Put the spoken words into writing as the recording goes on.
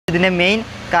ഇതിൻ്റെ മെയിൻ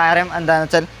കാര്യം എന്താണെന്ന്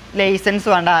വെച്ചാൽ ലൈസൻസ്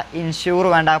വേണ്ട, ഇൻഷൂർ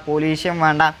വേണ്ട, പൊല്യൂഷൻ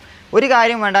വേണ്ട, ഒരു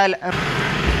കാര്യം വേണ്ട.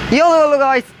 Yo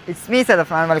guys, it's me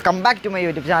AFNAAN. Welcome back to my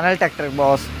YouTube channel Tech Trick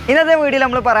Boss. ഇന്നത്തെ വീഡിയോയിൽ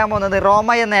നമ്മൾ പറയാൻ പോകുന്നത്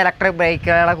റോമൈ എന്ന ഇലക്ട്രിക്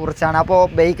ബൈക്കുകളെ കുറിച്ചാണ്. അപ്പോൾ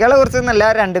ബൈക്കുകളെ കുറിച്ചൊന്നല്ല,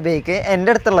 രണ്ട് ബൈക്ക്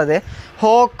എൻ്റെ അടുത്തുള്ളത്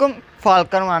ഹോക്കും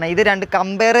ഫാൽക്കണുമാണ്. ഇത് രണ്ട്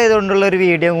കമ്പയർ ചെയ്തുകൊണ്ടുള്ളൊരു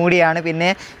വീഡിയോ കൂടിയാണ്. പിന്നെ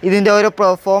ഇതിൻ്റെ ഓരോ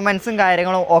പെർഫോമൻസും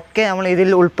കാര്യങ്ങളും ഒക്കെ നമ്മൾ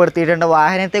ഇതിൽ ഉൾപ്പെടുത്തിയിട്ടുണ്ട്.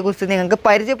 വാഹനത്തെക്കുറിച്ച് നിങ്ങൾക്ക്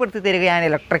പരിചയപ്പെടുത്തി തരികയാണ്,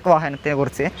 ഇലക്ട്രിക് വാഹനത്തെ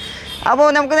കുറിച്ച്. അപ്പോൾ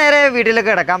നമുക്ക് നേരെ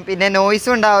വീഡിയോയിലേക്ക് കിടക്കാം. പിന്നെ നോയ്സ്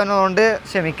ഉണ്ടാകുന്നതുകൊണ്ട്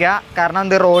ക്ഷമിക്കുക, കാരണം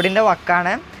ഇത് റോഡിൻ്റെ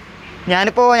വക്കാണ്.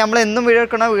 ഞാനിപ്പോൾ നമ്മൾ എന്നും വീഡിയോ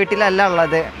എടുക്കണ വീട്ടിലല്ല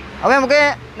ഉള്ളത്. അപ്പോൾ നമുക്ക്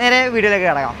നേരെ വീഡിയോയിലേക്ക്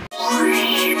കിടക്കാം.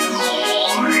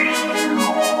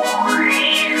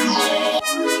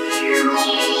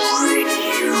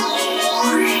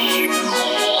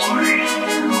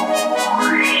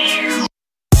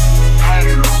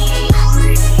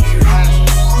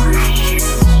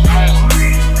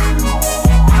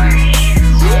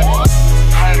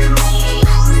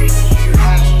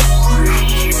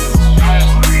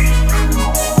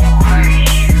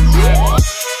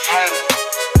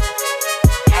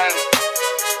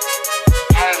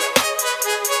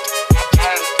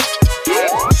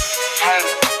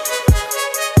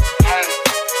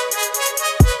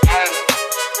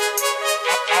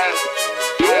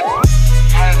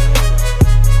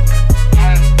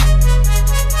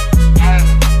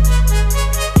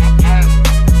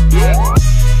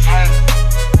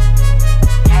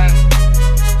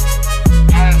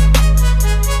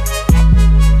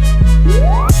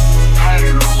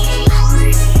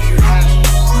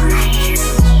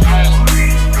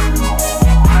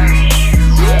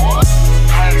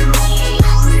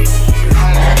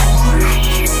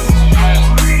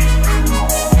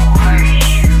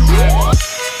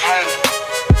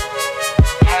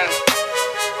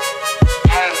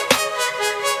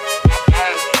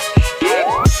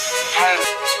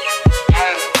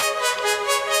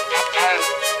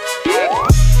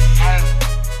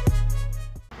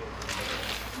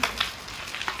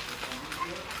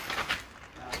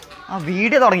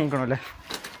 വീഡിയോ തുടങ്ങിക്കണല്ലേ,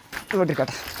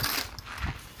 ഇങ്ങോട്ടിരിക്കട്ടെ.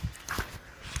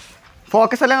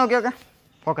 ഫോക്കസ് എല്ലാം നോക്കി നോക്കാം,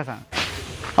 ഫോക്കസാണ്.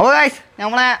 അപ്പോൾ ഗൈസ്,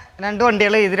 നമ്മളെ രണ്ട്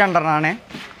വണ്ടികൾ ഇത് രണ്ടെണ്ണമാണ്.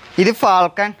 ഇത്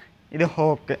ഫാൽക്കൺ, ഇത്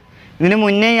ഹോക്ക്. ഇതിന്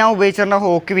മുന്നേ ഞാൻ ഉപയോഗിച്ചിരുന്ന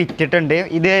ഹോക്ക് വിറ്റിട്ടുണ്ട്.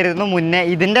 ഇതായിരുന്നു മുന്നേ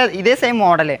ഇതിൻ്റെ ഇതേ സെയിം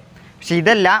മോഡല്, പക്ഷെ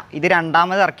ഇതല്ല, ഇത്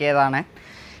രണ്ടാമത് ഇറക്കിയതാണ്.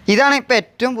 ഇതാണ് ഇപ്പോൾ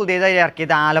ഏറ്റവും പുതിയതായി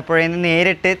ഇറക്കിയത്. ആലപ്പുഴയിൽ നിന്ന്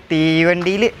നേരിട്ട്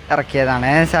തീവണ്ടിയിൽ ഇറക്കിയതാണ്.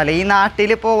 എന്നുവെച്ചാൽ ഈ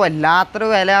നാട്ടിലിപ്പോൾ വല്ലാത്തൊരു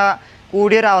വില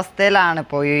കൂടിയൊരവസ്ഥയിലാണ്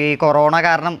ഇപ്പോൾ ഈ കൊറോണ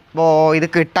കാരണം. ഇപ്പോൾ ഇത്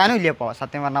കിട്ടാനും ഇല്ല, ഇപ്പോൾ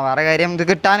സത്യം പറഞ്ഞാൽ വേറെ കാര്യം ഇത്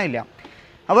കിട്ടാനും ഇല്ല.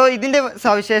 അപ്പോൾ ഇതിൻ്റെ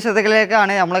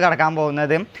സവിശേഷതകളിലേക്കാണ് നമ്മൾ കിടക്കാൻ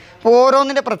പോകുന്നത്. അപ്പോൾ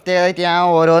ഓരോന്നിൻ്റെ പ്രത്യേകതയായിട്ട് ഞാൻ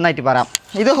ഓരോന്നായിട്ട് പറയാം.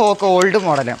 ഇത് ഹോക്ക് ഓൾഡ്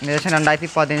മോഡൽ, ഏകദേശം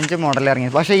 2015 മോഡൽ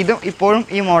ഇറങ്ങിയത്, പക്ഷേ ഇതും ഇപ്പോഴും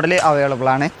ഈ മോഡൽ അവൈലബിൾ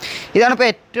ആണ്. ഇതാണ് ഇപ്പോൾ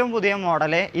ഏറ്റവും പുതിയ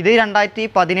മോഡൽ. ഇത്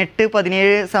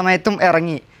 2018-17 സമയത്തും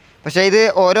ഇറങ്ങി, പക്ഷേ ഇത്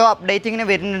ഓരോ അപ്ഡേറ്റിങ്ങിന്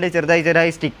വരുന്നുണ്ട്.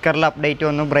 ചെറുതായി സ്റ്റിക്കറിൽ അപ്ഡേറ്റ്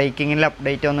വന്നു, ബ്രേക്കിങ്ങിൽ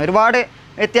അപ്ഡേറ്റ് വന്നു, ഒരുപാട്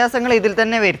വ്യത്യാസങ്ങൾ ഇതിൽ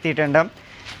തന്നെ വരുത്തിയിട്ടുണ്ട്.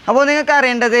 അപ്പോൾ നിങ്ങൾക്ക്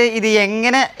അറിയേണ്ടത് ഇത്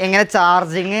എങ്ങനെ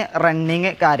ചാർജിങ്, റണ്ണിങ്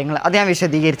കാര്യങ്ങൾ അത് ഞാൻ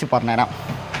വിശദീകരിച്ച് പറഞ്ഞുതരാം.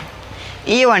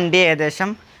 ഈ വണ്ടി ഏകദേശം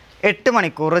 8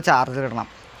 മണിക്കൂർ ചാർജ് ഇടണം.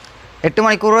 8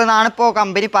 മണിക്കൂർ എന്നാണ് ഇപ്പോൾ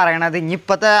കമ്പനി പറയണത്.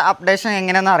 ഇനിയിപ്പോഴത്തെ അപ്ഡേഷൻ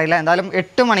എങ്ങനെയാണെന്ന് അറിയില്ല. എന്തായാലും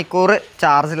 8 മണിക്കൂർ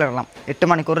ചാർജിലിടണം. 8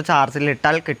 മണിക്കൂർ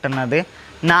ചാർജിലിട്ടാൽ കിട്ടുന്നത്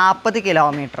 40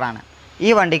 കിലോമീറ്ററാണ്.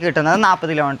 ഈ വണ്ടിക്ക് കിട്ടുന്നത്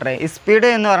 40 കിലോമീറ്റർ. സ്പീഡ്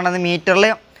എന്ന് പറയുന്നത് മീറ്ററിൽ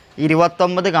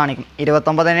 29 കാണിക്കും.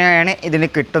 29 ഇതിന്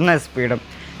കിട്ടുന്ന സ്പീഡ്.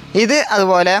 ഇത്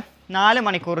അതുപോലെ 4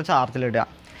 മണിക്കൂർ ചാർജിലിടുക.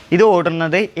 ഇത്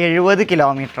ഓടുന്നത് 70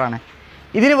 കിലോമീറ്ററാണ്.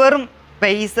 ഇതിന് വെറും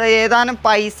ഏതാനും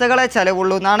പൈസകളെ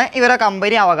ചിലവുള്ളൂ എന്നാണ് ഇവരെ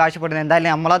കമ്പനി അവകാശപ്പെടുന്നത്. എന്തായാലും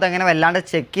നമ്മളതങ്ങനെ വല്ലാണ്ട്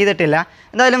ചെക്ക് ചെയ്തിട്ടില്ല.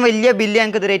 എന്തായാലും വലിയ ബില്ല്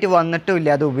ഞങ്ങൾക്ക് ഇതുവരെയായിട്ട് വന്നിട്ടുമില്ല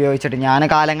അത് ഉപയോഗിച്ചിട്ട്. ഞാൻ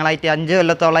കാലങ്ങളായിട്ട് 5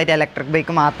 കൊല്ലത്തോളമായിട്ട് ഇലക്ട്രിക്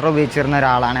ബൈക്ക് മാത്രം ഉപയോഗിച്ചിരുന്ന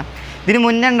ഒരാളാണ്. ഇതിന്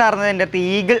മുന്നേ ഉണ്ടായിരുന്നത് എൻ്റെ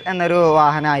ഈഗിൾ എന്നൊരു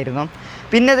വാഹനമായിരുന്നു.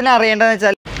 പിന്നെ ഇതിനറിയേണ്ടതെന്ന്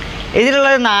വെച്ചാൽ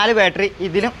ഇതിലുള്ളത് 4 ബാറ്ററി,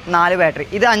 ഇതിലും 4 ബാറ്ററി.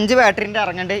 ഇത് 5 ബാറ്ററിൻ്റെ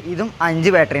ഇറങ്ങുന്നുണ്ട്, ഇതും 5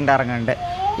 ബാറ്ററിൻ്റെ ഇറങ്ങുന്നുണ്ട്.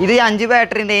 ഇത് 5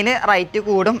 ബാറ്ററിൻ്റെതിന് റേറ്റ്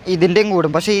കൂടും, ഇതിൻ്റെയും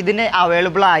കൂടും, പക്ഷേ ഇതിന്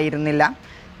അവൈലബിൾ ആയിരുന്നില്ല.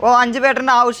 അപ്പോൾ 5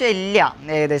 ബാറ്ററിൻ്റെ ആവശ്യമില്ല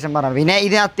ഏകദേശം പറഞ്ഞു. പിന്നെ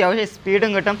ഇതിന് അത്യാവശ്യം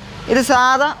സ്പീഡും കിട്ടും. ഇത്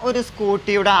സാധാ ഒരു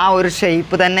സ്കൂട്ടിയുടെ ആ ഒരു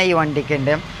ഷേപ്പ് തന്നെ ഈ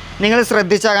വണ്ടിക്കുണ്ട്. നിങ്ങൾ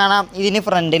ശ്രദ്ധിച്ചാൽ കാണാം, ഇതിന്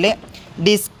ഫ്രണ്ടിൽ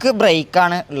ഡിസ്ക്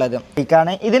ബ്രേക്കാണ് ഉള്ളത്.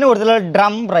 ഇതിന് കൂടുതലുള്ള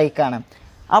ഡ്രം ബ്രേക്കാണ്.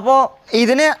 അപ്പോൾ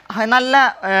ഇതിന് നല്ല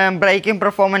ബ്രേക്കിംഗ്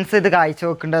പെർഫോമൻസ് ഇത്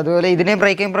കാഴ്ചവെക്കുന്നുണ്ട്. അതുപോലെ ഇതിന്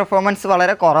ബ്രേക്കിംഗ് പെർഫോമൻസ്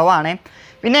വളരെ കുറവാണ്.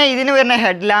 പിന്നെ ഇതിന് വരുന്ന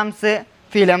ഹെഡ് ലാംപ്സ്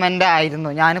ഫിലമെൻ്റ് ആയിരുന്നു.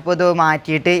 ഞാനിപ്പോൾ ഇത്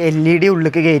മാറ്റിയിട്ട് LED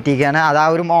ഉള്ളിലേക്ക് കയറ്റിയിരിക്കുകയാണ്. അത് ആ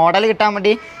ഒരു മോഡൽ കിട്ടാൻ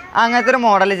വേണ്ടി അങ്ങനത്തെ ഒരു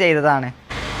മോഡൽ ചെയ്തതാണ്.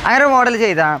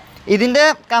 ഇതിൻ്റെ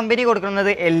കമ്പനി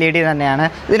കൊടുക്കുന്നത് LED തന്നെയാണ്.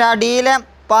 ഇതിനടിയിലെ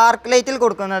പാർക്ക് ലൈറ്റിൽ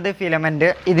കൊടുക്കുന്നത് ഫിലമെൻറ്റ്,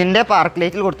 ഇതിൻ്റെ പാർക്ക്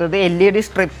ലൈറ്റിൽ കൊടുത്തത് LED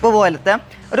സ്ട്രിപ്പ് പോലത്തെ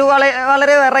ഒരു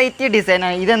വളരെ വെറൈറ്റി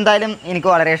ഡിസൈനാണ്. ഇതെന്തായാലും എനിക്ക്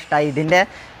വളരെ ഇഷ്ടമായി. ഇതിൻ്റെ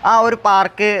ആ ഒരു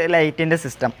പാർക്ക് ലൈറ്റിൻ്റെ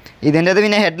സിസ്റ്റം. ഇതിൻ്റെത്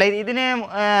പിന്നെ ഹെഡ്ലൈറ്റ്. ഇതിന്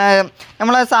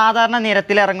നമ്മൾ സാധാരണ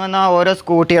നിരത്തിലിറങ്ങുന്ന ഓരോ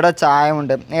സ്കൂട്ടിയുടെ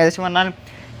ചായമുണ്ട്. ഏകദേശം പറഞ്ഞാൽ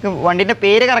വണ്ടീൻ്റെ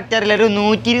പേര് കറക്റ്റ് അറിയില്ല, ഒരു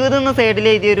 120 എന്ന സൈഡിൽ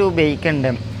എഴുതിയൊരു ബൈക്ക്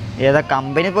ഉണ്ട്. ഏതാ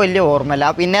കമ്പനി ഇപ്പോൾ വലിയ ഓർമ്മയില്ല.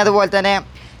 പിന്നെ അതുപോലെ തന്നെ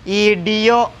ഈ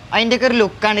ഡിയോ, അതിൻ്റെയൊക്കെ ഒരു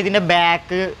ലുക്കാണ് ഇതിൻ്റെ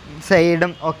ബാക്ക്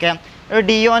സൈഡും ഒക്കെ ഒരു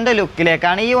ഡിയോൻ്റെ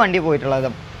ലുക്കിലേക്കാണ് ഈ വണ്ടി പോയിട്ടുള്ളത്.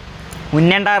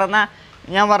 മുന്നേ ഉണ്ടായിരുന്ന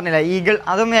ഞാൻ പറഞ്ഞില്ല ഈഗിൾ,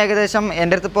 അതും ഏകദേശം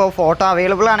എൻ്റെ അടുത്ത് ഇപ്പോൾ ഫോട്ടോ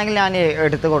അവൈലബിൾ ആണെങ്കിൽ ഞാൻ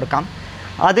എടുത്ത് കൊടുക്കാം.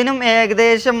 അതിനും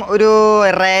ഏകദേശം ഒരു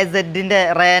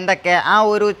റേൻ്റെ ഒക്കെ ആ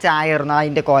ഒരു ചായയായിരുന്നു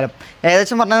അതിൻ്റെ കോലം.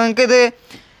 ഏകദേശം പറഞ്ഞാൽ നിങ്ങൾക്കിത്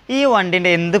ഈ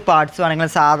വണ്ടിൻ്റെ എന്ത് പാർട്സ്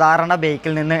വേണമെങ്കിലും സാധാരണ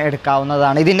ബൈക്കിൽ നിന്ന്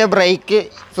എടുക്കാവുന്നതാണ്.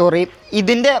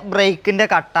 ഇതിൻ്റെ ബ്രേക്കിൻ്റെ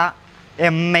കട്ട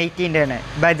M80 ആണ്,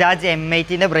 ബജാജ്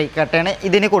M80 ബ്രേക്ക് കട്ടയാണ്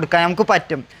ഇതിന് കൊടുക്കാൻ നമുക്ക്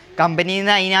പറ്റും. കമ്പനിയിൽ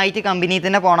നിന്ന് അതിനായിട്ട് കമ്പനിയിൽ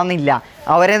തന്നെ പോകണമെന്നില്ല.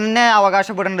 അവരെ തന്നെ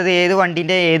അവകാശപ്പെടേണ്ടത് ഏത്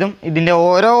വണ്ടീൻ്റെ ഇതിൻ്റെ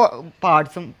ഓരോ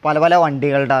പാർട്സും പല പല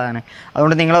വണ്ടികളുടേതാണ്.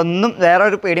 അതുകൊണ്ട് നിങ്ങളൊന്നും വേറെ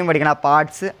ഒരു പേടിയും പഠിക്കണം, ആ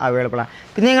പാർട്സ് അവൈലബിളാണ്.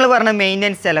 പിന്നെ നിങ്ങൾ പറഞ്ഞ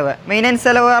മെയിൻ്റനൻസ്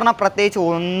ചിലവ് പറഞ്ഞാൽ പ്രത്യേകിച്ച്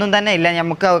ഒന്നും തന്നെ ഇല്ല.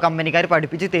 നമുക്ക് കമ്പനിക്കാർ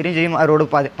പഠിപ്പിച്ച് തരും ചെയ്യും. അവരോട്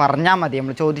പറഞ്ഞാൽ മതി,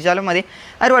 നമ്മൾ ചോദിച്ചാലും മതി,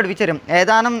 അവർ പഠിപ്പിച്ച് തരും.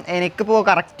 ഏതാനും എനിക്കിപ്പോൾ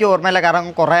കറക്റ്റ് ഓർമ്മയില്ല, കാരണം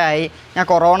കുറേ ആയി. ഞാൻ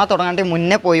കൊറോണ തുടങ്ങാണ്ട്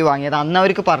മുന്നേ പോയി വാങ്ങിയത്. അന്ന്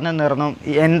അവർക്ക് പറഞ്ഞു തന്നിരുന്നു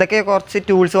എന്തൊക്കെ കുറച്ച്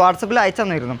ടൂൾസ് വാട്സപ്പിൽ അയച്ചു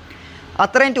തന്നിരുന്നു.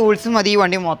 അത്രയും ടൂൾസ് മതി ഈ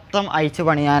വണ്ടി മൊത്തം അയച്ച്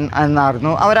പണിയാൻ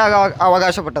എന്നായിരുന്നു അവർ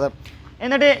അവകാശപ്പെട്ടത്.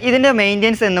 എന്നിട്ട് ഇതിൻ്റെ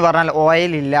മെയിൻ്റെനൻസ് എന്ന് പറഞ്ഞാൽ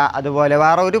ഓയിലില്ല, അതുപോലെ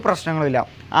വേറെ ഒരു പ്രശ്നങ്ങളുമില്ല.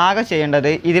 ആകെ ചെയ്യേണ്ടത്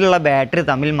ഇതിലുള്ള ബാറ്ററി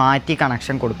തമ്മിൽ മാറ്റി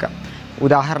കണക്ഷൻ കൊടുക്കുക.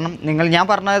 ഉദാഹരണം ഞാൻ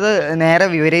പറഞ്ഞത് നേരെ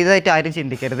വിപരീതമായിട്ട് ആരും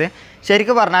ചിന്തിക്കരുത്.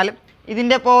 ശരിക്കും പറഞ്ഞാൽ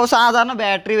ഇതിൻ്റെ ഇപ്പോൾ സാധാരണ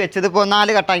ബാറ്ററി വെച്ചത് ഇപ്പോൾ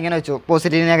 4 കട്ട ഇങ്ങനെ വെച്ചു,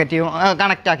 പോസിറ്റീവ് നെഗറ്റീവ്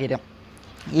കണക്റ്റ് ആക്കിയിട്ട്.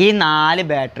 ഈ 4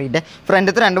 ബാറ്ററിൻ്റെ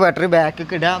ഫ്രണ്ടിലത്തെ 2 ബാറ്ററി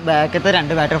ബാക്കിലേക്ക് ഇടുക, ബാക്കിലത്തെ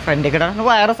 2 ബാറ്ററി ഫ്രണ്ടിലേക്ക് ഇടുക,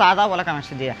 വയറ് സാധാ പോലെ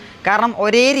കണക്ഷൻ ചെയ്യുക. കാരണം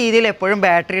ഒരേ രീതിയിൽ എപ്പോഴും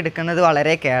ബാറ്ററി എടുക്കുന്നത്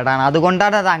വളരെ കേടാണ്.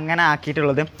 അതുകൊണ്ടാണ് അത് അങ്ങനെ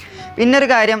ആക്കിയിട്ടുള്ളത്. പിന്നൊരു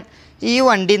കാര്യം, ഈ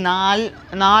വണ്ടി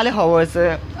 4 ഹവേഴ്സ്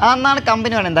അന്നാണ്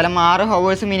കമ്പനി പറയുന്നത്. എന്തായാലും 6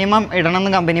 ഹവേഴ്സ് മിനിമം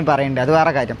ഇടണമെന്ന് കമ്പനി പറയുന്നുണ്ട്, അത്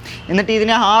വേറെ കാര്യം. എന്നിട്ട്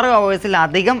ഇതിന് 6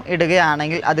 ഹവേഴ്സിലധികം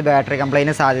ഇടുകയാണെങ്കിൽ അത് ബാറ്ററി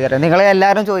കംപ്ലയിൻറ്റ് സാധ്യത. നിങ്ങൾ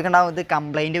എല്ലാവരും ചോദിക്കേണ്ടാവും ഇത്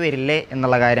കംപ്ലയിൻറ്റ് വരില്ലേ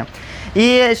എന്നുള്ള കാര്യം. ഈ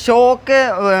ഷോക്ക്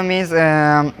മീൻസ്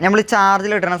നമ്മൾ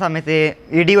ചാർജിൽ ഇടുന്ന സമയത്ത്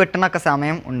ഇടി വെട്ടണൊക്കെ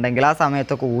സമയം ഉണ്ടെങ്കിൽ ആ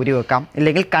സമയത്തൊക്കെ ഊരി വെക്കാം,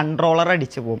 ഇല്ലെങ്കിൽ കൺട്രോളർ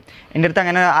അടിച്ച് പോകും. എൻ്റെ അടുത്ത്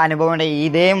അങ്ങനെ അനുഭവം ഉണ്ട്.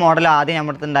 ഇതേ മോഡൽ ആദ്യം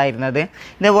നമ്മുടെ അടുത്ത് ഉണ്ടായിരുന്നത്.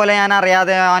 ഇതേപോലെ ഞാൻ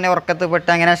അറിയാതെ ഉറക്കത്ത്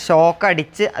പെട്ട് അങ്ങനെ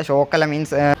ഷോക്കല്ല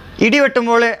മീൻസ് ഇടി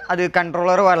വെട്ടുമ്പോൾ അത്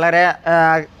കൺട്രോളർ വളരെ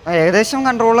ഏകദേശം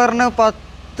കൺട്രോളറിന്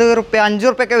 10 റുപ്യ 5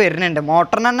 റുപ്യൊക്കെ വരുന്നുണ്ട്.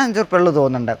 മോട്ടറിന് തന്നെ 5 റുപ്യ ഉള്ളൂ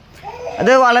തോന്നുന്നുണ്ട്.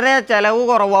 അത് വളരെ ചിലവ്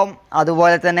കുറവാകും,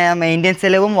 അതുപോലെ തന്നെ മെയിൻ്റെനൻസ്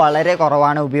ചിലവും വളരെ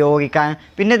കുറവാണ് ഉപയോഗിക്കാൻ.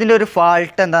 പിന്നെ ഇതിൻ്റെ ഒരു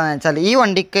ഫാൾട്ട് എന്താണെന്ന് വെച്ചാൽ ഈ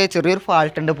വണ്ടിക്ക് ചെറിയൊരു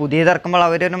ഫാൾട്ട് ഉണ്ട്. പുതിയത് ഇറക്കുമ്പോൾ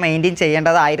അവരൊന്ന് മെയിൻറ്റെയിൻ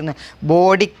ചെയ്യേണ്ടതായിരുന്നു.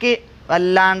 ബോഡിക്ക്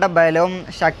വല്ലാണ്ട് ബലവും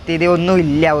ശക്തിയും ഒന്നും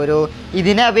ഇല്ല.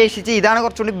 ഇതിനെ അപേക്ഷിച്ച് ഇതാണ്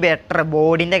കുറച്ചുകൂടി ബെറ്റർ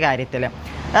ബോഡിൻ്റെ കാര്യത്തിൽ.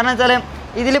 കാരണം വെച്ചാൽ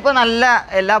ഇതിലിപ്പോൾ നല്ല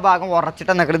എല്ലാ ഭാഗം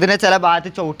ഉറച്ചിട്ട് നിൽക്കുന്നത്. ഇതിൻ്റെ ചില ഭാഗത്ത്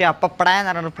ചവിട്ടി അപ്പപ്പടാന്ന്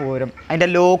പറഞ്ഞിട്ട് പോരും, അതിൻ്റെ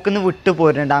ലോക്കിൽ നിന്ന് വിട്ട്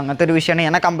പോരുന്നുണ്ട്. അങ്ങനത്തെ ഒരു വിഷയമാണ്.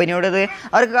 ഞാൻ കമ്പനിയോട് ഇത്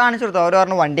അവർക്ക് കാണിച്ചു കൊടുത്തു. അവർ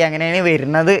പറഞ്ഞു വണ്ടി അങ്ങനെയാണ്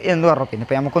വരുന്നത് എന്ന് പറഞ്ഞു. പിന്നെ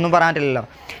ഇപ്പോൾ നമുക്കൊന്നും പറയാൻ പറ്റില്ലല്ലോ,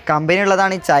 കമ്പനി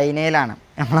ഉള്ളതാണ് ഈ ചൈനയിലാണ്,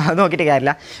 നമ്മളത് നോക്കിയിട്ട്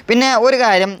കാര്യമില്ല. പിന്നെ ഒരു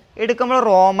കാര്യം, എടുക്കുമ്പോൾ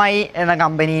റോമായി എന്ന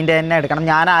കമ്പനീൻ്റെ തന്നെ എടുക്കണം.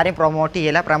 ഞാൻ ആരെയും പ്രൊമോട്ട്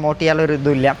ചെയ്യാനുള്ളൊരു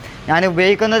ഇതുമില്ല. ഞാൻ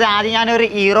ഉപയോഗിക്കുന്നത് ആദ്യം ഞാനൊരു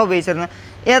ഹീറോ ഉപയോഗിച്ചിരുന്നു.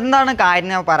 എന്താണ് കാര്യം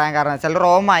ഞാൻ പറയാൻ കാരണം വെച്ചാൽ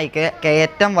റോമായിക്ക്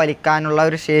കയറ്റം വലിക്കാനുള്ള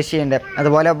ഒരു ശേഷിയുണ്ട്.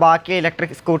 അതുപോലെ ബാക്കി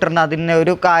ഇലക്ട്രിക് സ്കൂട്ടറിന് അതിന്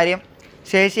ഒരു കാര്യം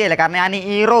ശേഷിയില്ല. കാരണം ഞാൻ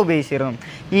ഹീറോ ഉപയോഗിച്ചിരുന്നു.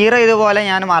 ഹീറോ ഇതുപോലെ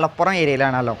ഞാൻ മലപ്പുറം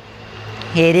ഏരിയയിലാണല്ലോ,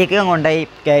 ഏരിയക്ക് കൊണ്ടുപോയി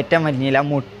കയറ്റം വലിഞ്ഞില്ല,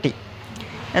 മുട്ടി.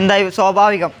 എന്തായി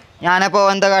സ്വാഭാവികം. ഞാനപ്പോൾ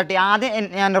എന്താ കാട്ടി, ആദ്യം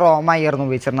ഞാൻ റോമായിരുന്നു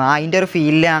ഉപയോഗിച്ചിരുന്നത്. അതിൻ്റെ ഒരു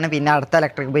ഫീലിലാണ് പിന്നെ അടുത്ത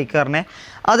ഇലക്ട്രിക് ബൈക്ക് പറഞ്ഞ്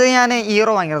അത് ഞാൻ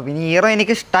ഹീറോ വാങ്ങിയത്. പിന്നെ ഹീറോ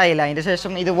എനിക്ക് ഇഷ്ടമായില്ല. അതിൻ്റെ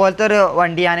ശേഷം ഇതുപോലത്തെ ഒരു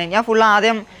വണ്ടി ഞാൻ ഫുൾ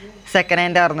ആദ്യം സെക്കൻഡ്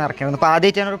ഹാൻഡ് ആയിരുന്നു ഇറക്കിയത്. അപ്പോൾ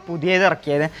ആദ്യമായിട്ടാണ് ഒരു പുതിയത്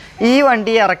ഇറക്കിയത്. ഈ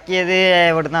വണ്ടി ഇറക്കിയത്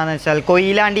എവിടുന്നാന്ന് വെച്ചാൽ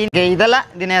കൊയിലാണ്ടി. ഇതല്ല,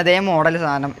 ഇതിന് അതേ മോഡൽ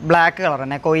സാധനം ബ്ലാക്ക് കളർ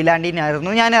തന്നെ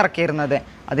കൊയിലാണ്ടിനായിരുന്നു ഞാൻ ഇറക്കിയിരുന്നത്.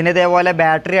 അതിന് ഇതേപോലെ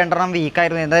ബാറ്ററി 2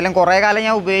 വീക്കായിരുന്നു. എന്തായാലും കുറേ കാലം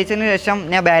ഞാൻ ഉപയോഗിച്ചതിന് ശേഷം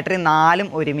ഞാൻ ബാറ്ററി 4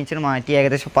 ഒരുമിച്ച് മാറ്റി.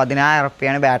 ഏകദേശം 10,000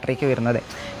 റുപ്യാണ് ബാറ്ററിക്ക് വരുന്നത്.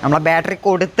 നമ്മളെ ബാറ്ററി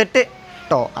കൊടുത്തിട്ട്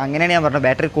അങ്ങനെയാണ് ഞാൻ പറഞ്ഞത്.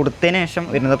 ബാറ്ററി കൊടുത്തതിന് ശേഷം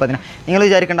വരുന്നത് 10,000. നിങ്ങൾ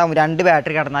വിചാരിക്കേണ്ടാവും 2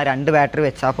 ബാറ്ററി കിടന്നാൽ 2 ബാറ്ററി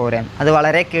വെച്ചാൽ പോരെ. അത്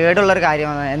വളരെ കേടുള്ളൊരു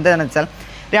കാര്യമാണ്. എന്താണെന്ന് വെച്ചാൽ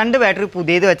 2 ബാറ്ററി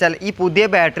പുതിയത് വെച്ചാൽ ഈ പുതിയ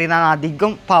ബാറ്ററി നിന്നാണ്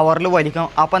അധികം പവറിൽ വലിക്കും.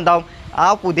 അപ്പോൾ എന്താവും, ആ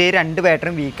പുതിയ 2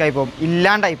 ബാറ്ററിയും വീക്കായി പോകും,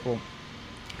 ഇല്ലാണ്ടായി പോകും.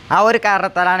 ആ ഒരു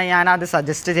കാരണത്താലാണ് ഞാനത്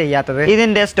സജസ്റ്റ് ചെയ്യാത്തത്.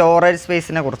 ഇതിൻ്റെ സ്റ്റോറേജ്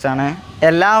സ്പേസിനെ കുറിച്ചാണ്.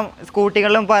 എല്ലാ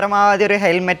സ്കൂട്ടികളിലും പരമാവധി ഒരു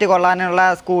ഹെൽമെറ്റ് കൊള്ളാനുള്ള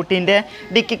സ്കൂട്ടീൻ്റെ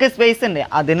ഡിക്കിക്ക് സ്പേസ് ഉണ്ട്.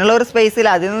 അതിനുള്ള ഒരു സ്പേസിൽ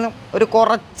അതിൽ നിന്ന് ഒരു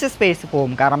കുറച്ച് സ്പേസ്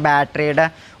പോകും. കാരണം ബാറ്ററിയുടെ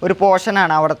ഒരു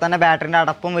പോർഷനാണ് അവിടെ തന്നെ ബാറ്ററിൻ്റെ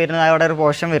അടപ്പും വരുന്നത്, അവിടെ ഒരു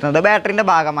പോർഷൻ വരുന്നത് ബാറ്ററിൻ്റെ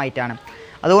ഭാഗമായിട്ടാണ്.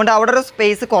 അതുകൊണ്ട് അവിടെ ഒരു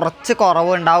സ്പേസ് കുറച്ച്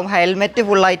കുറവുണ്ടാവും. ഹെൽമെറ്റ്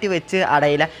ഫുള്ളായിട്ട് വെച്ച്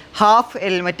അടയില്ല, ഹാഫ്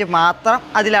ഹെൽമെറ്റ് മാത്രം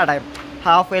അതിലടയും.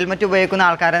 ഹാഫ് ഹെൽമെറ്റ് ഉപയോഗിക്കുന്ന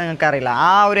ആൾക്കാരെ നിങ്ങൾക്കറിയില്ല,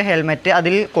 ആ ഒരു ഹെൽമെറ്റ്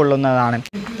അതിൽ കൊള്ളുന്നതാണ്.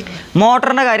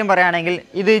 മോട്ടറിൻ്റെ കാര്യം പറയുകയാണെങ്കിൽ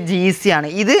ഇത് GC ആണ്.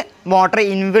 ഇത് മോട്ടർ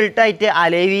ഇൻബിൽട്ടായിട്ട്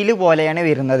അലോയ് പോലെയാണ്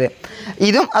വരുന്നത്.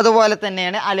 ഇതും അതുപോലെ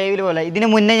തന്നെയാണ് അലോയ് പോലെ. ഇതിന്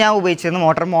മുന്നേ ഞാൻ ഉപയോഗിച്ചിരുന്ന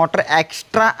മോട്ടർ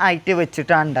എക്സ്ട്രാ ആയിട്ട്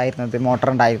വെച്ചിട്ടാണ് മോട്ടർ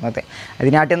ഉണ്ടായിരുന്നത്.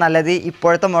 അതിനായിട്ട് നല്ലത്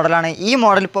ഇപ്പോഴത്തെ മോഡലാണ്. ഈ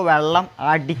മോഡൽ ഇപ്പോൾ വെള്ളം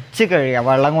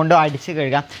കൊണ്ട് അടിച്ച്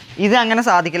കഴുകാം. ഇത് അങ്ങനെ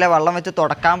സാധിക്കില്ല, വെള്ളം വെച്ച്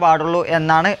തുടക്കാൻ പാടുള്ളൂ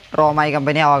എന്നാണ് റോമായി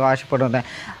കമ്പനി അവകാശപ്പെടുന്നത്.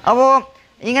 അപ്പോൾ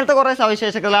ഇങ്ങനത്തെ കുറേ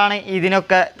സവിശേഷതകളാണ്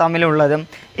ഇതിനൊക്കെ തമ്മിലുള്ളത്.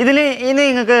 ഇനി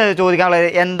നിങ്ങൾക്ക് ചോദിക്കാനുള്ളത്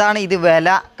എന്താണ് ഇത് വില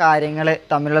കാര്യങ്ങൾ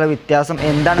തമ്മിലുള്ള വ്യത്യാസം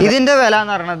എന്താണ്? ഇതിൻ്റെ വില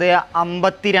എന്ന് പറയുന്നത്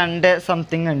 52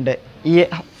 സംതിങ് ഉണ്ട്. ഈ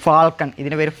ഫാൽക്കൺ,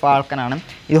 ഇതിൻ്റെ പേര് ഫാൽക്കനാണ്.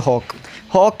 ഇത്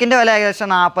ഹോക്കിൻ്റെ വില ഏകദേശം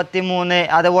 43.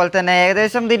 അതുപോലെ തന്നെ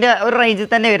ഏകദേശം ഇതിൻ്റെ ഒരു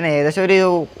റേഞ്ചിൽ തന്നെ വരുന്നത്, ഏകദേശം ഒരു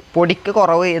പൊടിക്ക്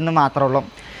കുറവ് എന്ന് മാത്രമേ ഉള്ളൂ.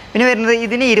 പിന്നെ വരുന്നത്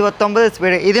ഇതിന് 29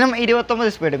 സ്പീഡ്, ഇതിനും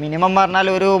 29 സ്പീഡ് മിനിമം പറഞ്ഞാൽ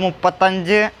ഒരു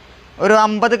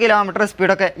 50 കിലോമീറ്റർ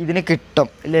സ്പീഡൊക്കെ ഇതിന്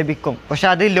ലഭിക്കും. പക്ഷെ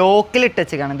അത് ലോക്കിലിട്ട്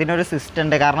വെച്ചാണ്. ഇതിനൊരു സിസ്റ്റം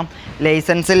ഉണ്ട്. കാരണം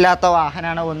ലൈസൻസ് ഇല്ലാത്ത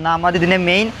വാഹനമാണ്. ഒന്നാമത് ഇതിൻ്റെ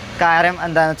മെയിൻ കാര്യം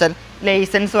എന്താണെന്ന് വെച്ചാൽ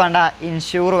ലൈസൻസ് വേണ്ട,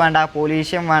 ഇൻഷൂർ വേണ്ട,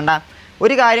 പൊല്യൂഷൻ വേണ്ട,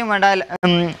 ഒരു കാര്യം വേണ്ട.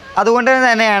 അതുകൊണ്ട്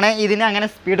തന്നെയാണ് ഇതിന് അങ്ങനെ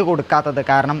സ്പീഡ് കൊടുക്കാത്തത്.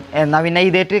 കാരണം എന്നാൽ പിന്നെ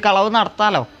ഇതേറ്റ് കളവ്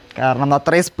നടത്താമല്ലോ. കാരണം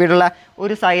അത്രയും സ്പീഡുള്ള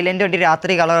ഒരു സൈലൻറ്റ് വണ്ടി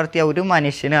രാത്രി കളർ നടത്തിയാൽ ഒരു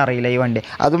മനുഷ്യനും അറിയില്ല ഈ വണ്ടി.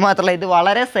 അതുമാത്രമല്ല ഇത്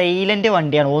വളരെ സൈലൻറ്റ്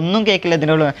വണ്ടിയാണ്, ഒന്നും കേൾക്കില്ല.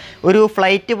 ഇതിനുള്ള ഒരു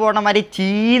ഫ്ലൈറ്റ് പോകണ മാതിരി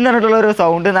ചീന്നിട്ടുള്ള ഒരു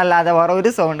സൗണ്ട് എന്നല്ലാതെ വേറെ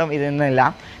ഒരു സൗണ്ടും ഇതിന്നില്ല.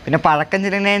 പിന്നെ പഴക്കം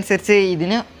ചെല്ലുന്നതനുസരിച്ച്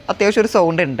ഇതിന് അത്യാവശ്യം ഒരു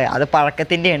സൗണ്ട് ഉണ്ട്, അത്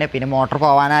പഴക്കത്തിൻ്റെയാണ്. പിന്നെ മോട്ടോർ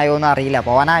പോകാനായോ എന്ന് അറിയില്ല,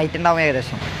 പോകാനായിട്ടുണ്ടാവും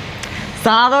ഏകദേശം.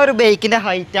 സാധാ ഒരു ബൈക്കിൻ്റെ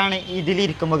ഹൈറ്റാണ്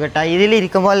ഇതിലിരിക്കുമ്പോൾ കിട്ടുക.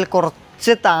 ഇതിലിരിക്കുമ്പോൾ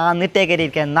കുറച്ച് താന്നിട്ടേക്ക്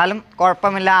ഇരിക്കുക, എന്നാലും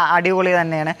കുഴപ്പമില്ല, അടിപൊളി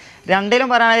തന്നെയാണ്. രണ്ടിലും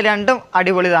പറയുകയാണെങ്കിൽ രണ്ടും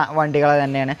അടിപൊളി വണ്ടികൾ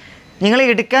തന്നെയാണ്. നിങ്ങൾ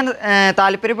എടുക്കാൻ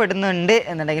താല്പര്യപ്പെടുന്നുണ്ട്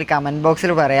എന്നുണ്ടെങ്കിൽ കമൻറ്റ്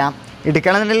ബോക്സിൽ പറയാം.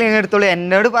 എടുക്കണമെന്നുണ്ടെങ്കിൽ നിങ്ങൾ എടുത്തോളൂ,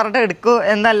 എന്നോട് പറഞ്ഞിട്ട് എടുക്കൂ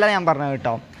എന്നല്ല ഞാൻ പറഞ്ഞത്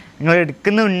കേട്ടോ. നിങ്ങൾ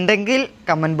എടുക്കുന്നുണ്ടെങ്കിൽ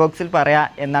കമൻറ്റ് ബോക്സിൽ പറയാം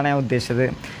എന്നാണ് ഞാൻ ഉദ്ദേശിച്ചത്.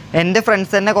 എൻ്റെ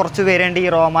ഫ്രണ്ട്സ് തന്നെ കുറച്ച് പേരുണ്ട് ഈ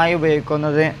റോമായി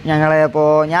ഉപയോഗിക്കുന്നത്.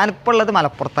 ഞാനിപ്പോൾ ഉള്ളത്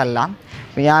മലപ്പുറത്തല്ല,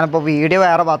 ഞാനിപ്പോൾ വീഡിയോ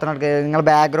വേറെ പാത്രം എടുക്കുക, നിങ്ങൾ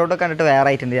ബാക്ക്ഗ്രൗണ്ടൊക്കെ കണ്ടിട്ട് വേറെ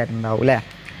ആയിട്ട് വിചാരിക്കുന്നുണ്ടാവും അല്ലേ.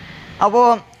 അപ്പോൾ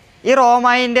ഈ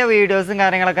റോമായിൻ്റെ വീഡിയോസും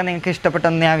കാര്യങ്ങളൊക്കെ നിങ്ങൾക്ക്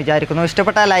ഇഷ്ടപ്പെട്ടെന്ന് ഞാൻ വിചാരിക്കുന്നു.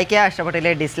 ഇഷ്ടപ്പെട്ടാൽ ലൈക്ക് ചെയ്യുക,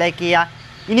 ഇഷ്ടപ്പെട്ടില്ലേ ഡിസ്ലൈക്ക് ചെയ്യുക.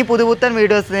 ഇനി പുതുപുത്തൻ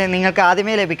വീഡിയോസ് നിങ്ങൾക്ക്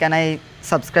ആദ്യമേ ലഭിക്കാനായി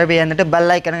സബ്സ്ക്രൈബ് ചെയ്യുക, എന്നിട്ട്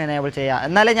ബെല്ലൈക്കൺ എനേബിൾ ചെയ്യുക.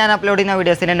 എന്നാലേ ഞാൻ അപ്ലോഡ് ചെയ്യുന്ന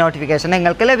വീഡിയോസിൻ്റെ നോട്ടിഫിക്കേഷൻ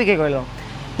നിങ്ങൾക്ക് ലഭിക്കുകയുള്ളൂ.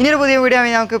 ഇനിയൊരു പുതിയ വീഡിയോ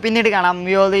നമുക്ക് പിന്നീട് കാണാം.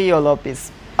 YOLO piece,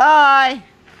 by.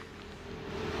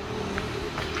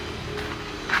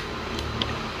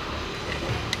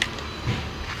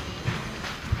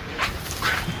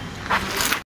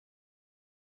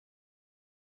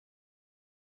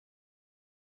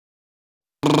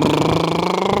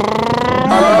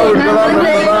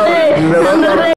 Hello,